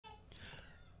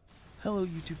Hello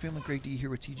YouTube family, Greg D here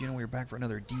with TJ, and we're back for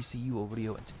another DCUO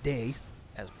video. And today,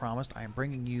 as promised, I am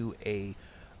bringing you a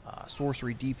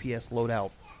Sorcery DPS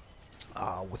Loadout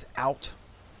without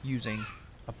using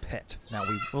a pet. Now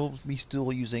we will be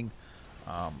still using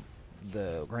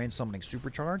the Grand Summoning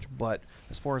Supercharge, but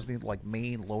as far as the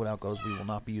main loadout goes, we will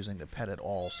not be using the pet at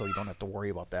all, so you don't have to worry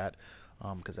about that.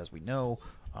 Because as we know,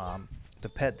 the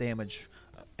pet damage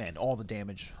and all the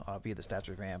damage via the stats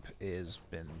revamp is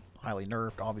been highly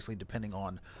nerfed, obviously depending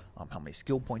on how many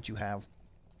skill points you have.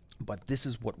 But this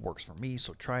is what works for me,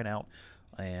 so try it out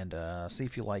and see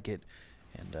if you like it.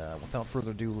 And without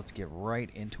further ado, let's get right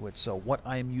into it. So what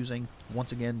I am using,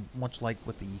 once again, much like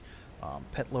with the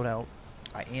pet loadout,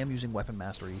 I am using Weapon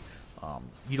Mastery.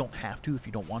 You don't have to if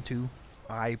you don't want to.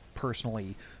 I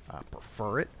personally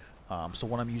prefer it. So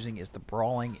what I'm using is the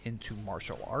Brawling into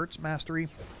Martial Arts Mastery.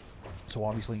 So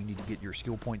obviously you need to get your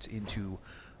skill points into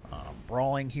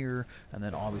Brawling here, and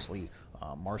then obviously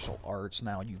Martial Arts.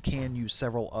 Now you can use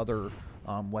several other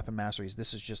Weapon Masteries.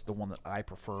 This is just the one that I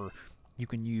prefer. You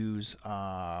can use,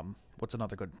 what's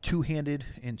another good? Two-handed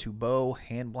into Bow,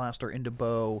 Hand Blaster into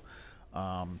Bow,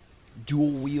 Dual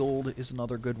Wield is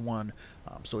another good one.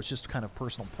 So it's just kind of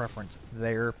personal preference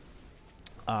there.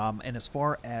 And as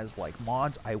far as like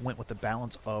mods, I went with the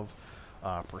balance of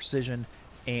precision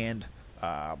and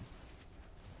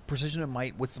precision and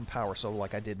might with some power. So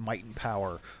like I did might and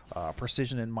power,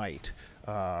 precision and might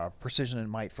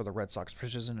for the Red Sox,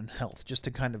 precision and health, just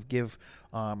to kind of give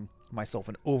myself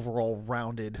an overall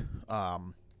rounded,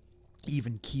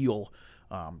 even keel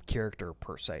character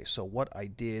per se. So what I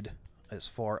did as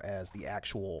far as the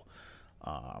actual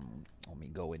let me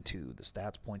go into the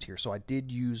stats points here. So I did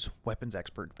use Weapons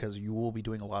Expert because you will be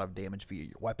doing a lot of damage via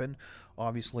your weapon.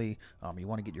 Obviously, you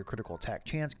want to get your critical attack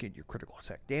chance, get your critical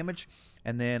attack damage,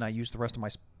 and then I used the rest of my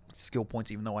skill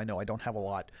points, even though I know I don't have a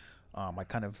lot. I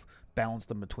kind of balanced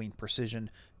them between precision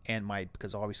and might,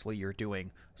 because obviously you're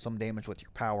doing some damage with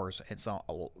your powers and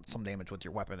some damage with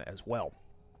your weapon as well.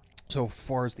 So as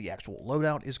far as the actual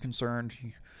loadout is concerned,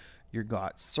 you've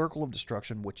got Circle of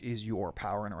Destruction, which is your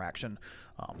power interaction.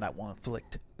 That will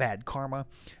inflict bad karma.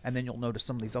 And then you'll notice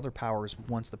some of these other powers,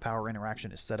 once the power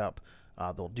interaction is set up,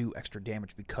 they'll do extra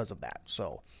damage because of that.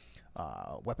 So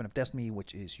Weapon of Destiny,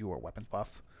 which is your weapons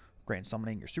buff. Grand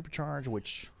Summoning, your Supercharge,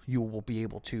 which you will be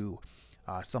able to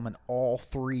summon all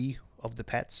three of the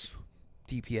pets,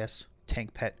 DPS,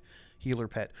 Tank Pet, Healer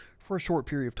Pet, for a short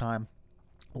period of time.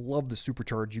 Love the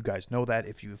Supercharge. You guys know that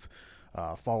if you've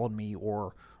followed me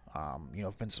or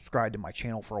have been subscribed to my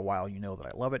channel for a while, you know that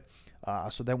I love it.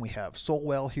 So then we have Soul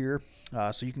Well here,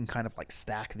 so you can kind of like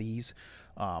stack these.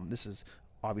 This is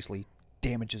obviously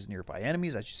damages nearby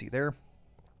enemies, as you see there.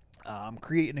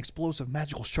 Create an explosive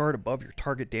magical shard above your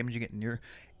target, damaging it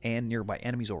nearby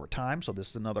enemies over time. So this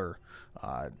is another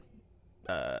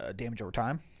damage over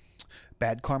time.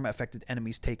 Bad karma affected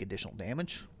enemies take additional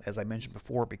damage, as I mentioned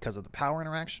before, because of the power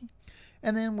interaction.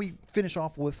 And then we finish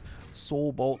off with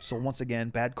Soul Bolt. So once again,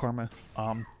 bad karma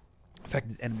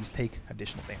affected enemies take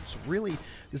additional damage. So really,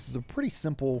 this is a pretty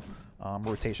simple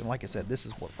rotation. Like I said, this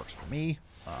is what works for me.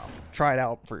 Try it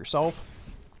out for yourself.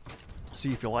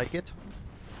 See if you like it.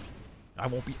 I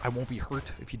won't be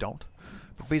hurt if you don't.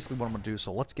 But basically, what I'm gonna do.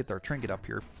 So let's get our trinket up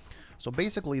here. So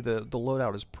basically, the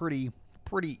loadout is pretty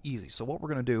easy. So what we're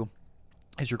gonna do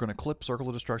is you're gonna clip Circle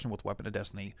of Destruction with Weapon of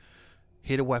Destiny,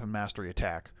 hit a Weapon Mastery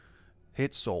attack,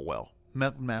 hit Soul Well,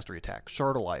 Weapon Mastery attack,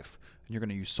 Shard of Life, and you're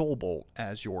gonna use Soul Bolt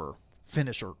as your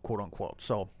finisher, quote unquote.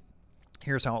 So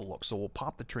here's how it looks. So we'll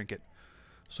pop the trinket.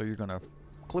 So you're gonna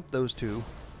clip those two,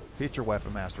 hit your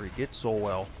Weapon Mastery, get Soul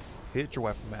Well, hit your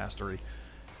Weapon Mastery,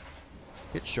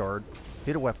 hit Shard,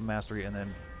 hit a Weapon Mastery, and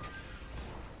then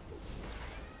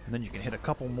you can hit a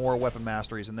couple more Weapon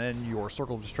Masteries, and then your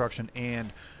Circle of Destruction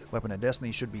and Weapon of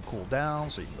Destiny should be cooled down,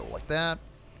 so you can go like that.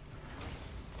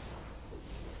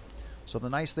 So the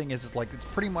nice thing is like it's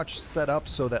pretty much set up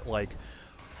so that like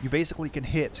you basically can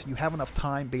hit, you have enough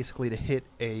time basically to hit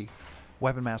a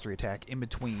Weapon Mastery attack in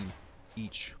between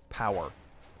each power.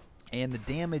 And the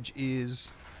damage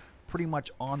is pretty much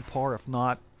on par, if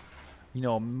not,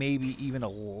 maybe even a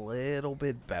little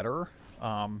bit better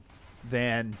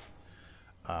than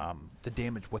the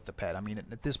damage with the pet. I mean,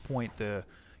 at this point, the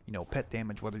pet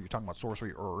damage, whether you're talking about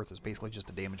sorcery or earth, is basically just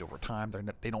a damage over time.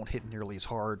 They don't hit nearly as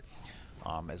hard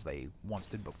as they once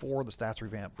did before the stats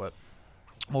revamp, but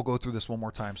we'll go through this one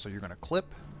more time. So you're going to clip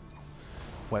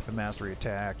Weapon Mastery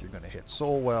attack, you're going to hit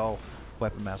Soul Well,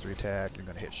 Weapon Mastery attack, you're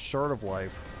going to hit Shard of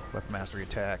Life, Weapon Mastery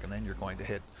attack, and then you're going to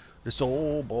hit the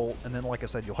Soul Bolt. And then, like I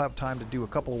said, you'll have time to do a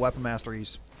couple of Weapon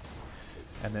Masteries,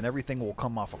 and then everything will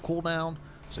come off a cooldown.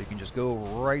 So you can just go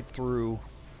right through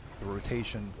the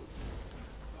rotation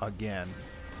again.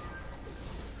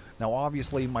 Now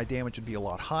obviously my damage would be a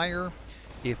lot higher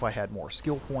if I had more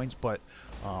skill points, but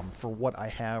for what I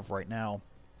have right now,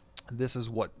 this is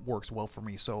what works well for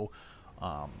me. So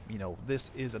you know,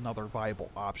 this is another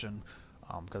viable option,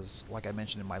 because like I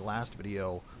mentioned in my last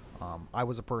video, I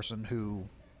was a person who,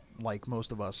 like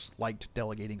most of us, liked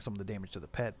delegating some of the damage to the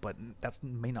pet, but that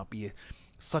may not be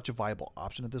such a viable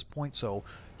option at this point. So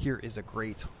here is a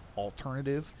great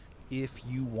alternative if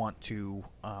you want to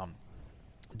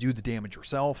do the damage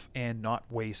yourself and not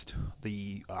waste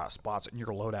the spots in your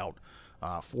loadout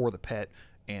for the pet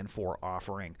and for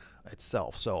offering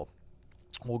itself. So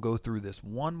we'll go through this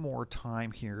one more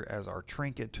time here as our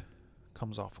trinket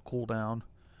comes off a cooldown.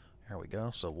 There we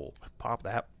go. So we'll pop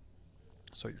that.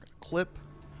 So you're going to clip,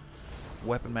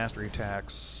 weapon mastery attack,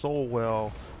 soul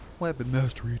well, weapon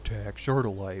mastery attack, shard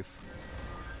of life,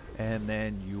 and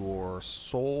then your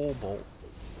soul bolt.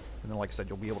 And then, like I said,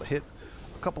 you'll be able to hit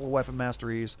a couple of weapon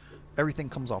masteries. Everything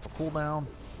comes off a cooldown,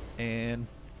 and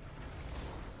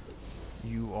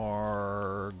you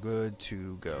are good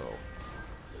to go.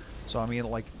 So I mean,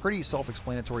 like, pretty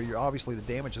self-explanatory. Obviously the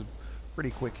damage is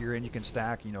pretty quick here, and you can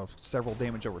stack, you know, several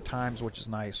damage over times, which is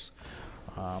nice.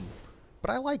 But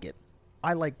I like it.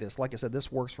 I like this. Like I said,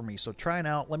 this works for me. So try it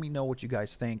out. Let me know what you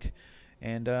guys think.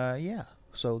 And yeah,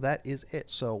 so that is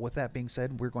it. So with that being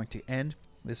said, we're going to end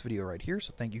this video right here.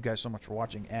 So thank you guys so much for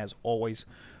watching. As always,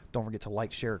 don't forget to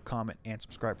like, share, comment, and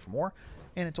subscribe for more.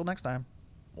 And until next time,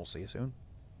 we'll see you soon.